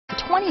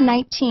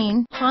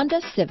2019 Honda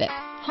Civic.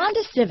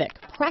 Honda Civic,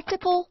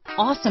 practical,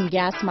 awesome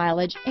gas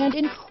mileage, and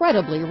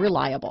incredibly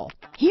reliable.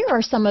 Here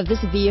are some of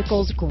this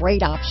vehicle's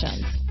great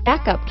options: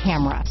 backup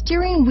camera,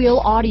 steering wheel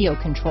audio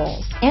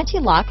controls,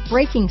 anti-lock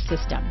braking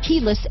system,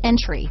 keyless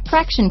entry,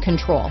 traction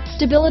control,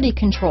 stability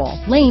control,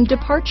 lane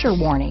departure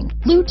warning,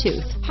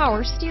 Bluetooth,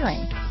 power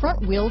steering,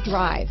 front wheel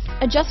drive,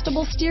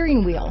 adjustable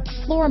steering wheel,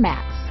 floor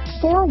mats,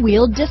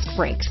 four-wheel disc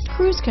brakes,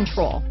 cruise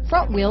control,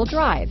 front-wheel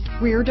drive,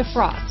 rear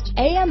defrost,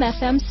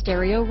 AM/FM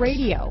stereo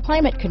radio,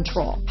 climate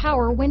control,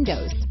 power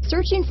windows.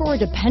 Searching for a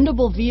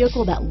dependable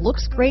vehicle that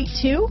looks great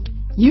too?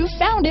 You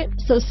found it,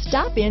 so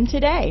stop in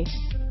today.